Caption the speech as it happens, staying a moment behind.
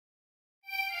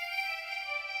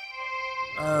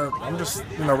I'm just,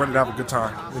 ready to have a good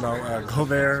time. Go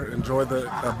there, enjoy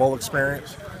the bowl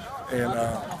experience, and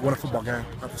win a football game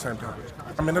at the same time.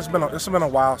 I mean, it's been a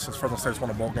while since Fresno State's won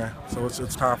a bowl game, so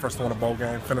it's time for us to win a bowl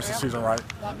game, finish the season right.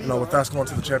 With us going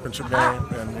to the championship game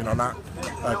and not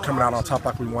coming out on top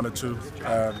like we wanted to,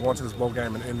 going to this bowl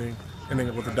game and ending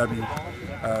it with a W.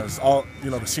 It's all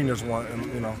the seniors want,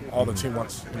 and all the team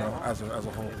wants, as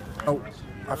a whole.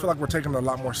 I feel like we're taking it a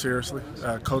lot more seriously.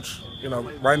 Coach,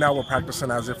 right now we're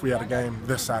practicing as if we had a game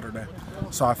this Saturday.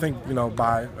 So I think,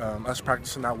 by us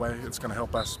practicing that way, it's going to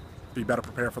help us be better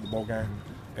prepared for the bowl game,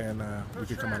 and we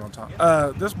can come out on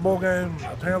top. This bowl game,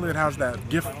 apparently it has the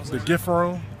gift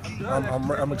room.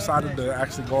 I'm excited to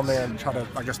actually go in there and try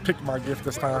to, pick my gift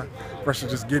this time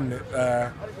versus just getting it.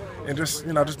 And just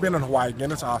being in Hawaii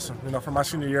again, it's awesome. For my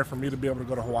senior year, for me to be able to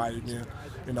go to Hawaii again,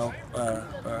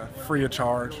 free of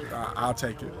charge, I'll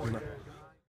take it.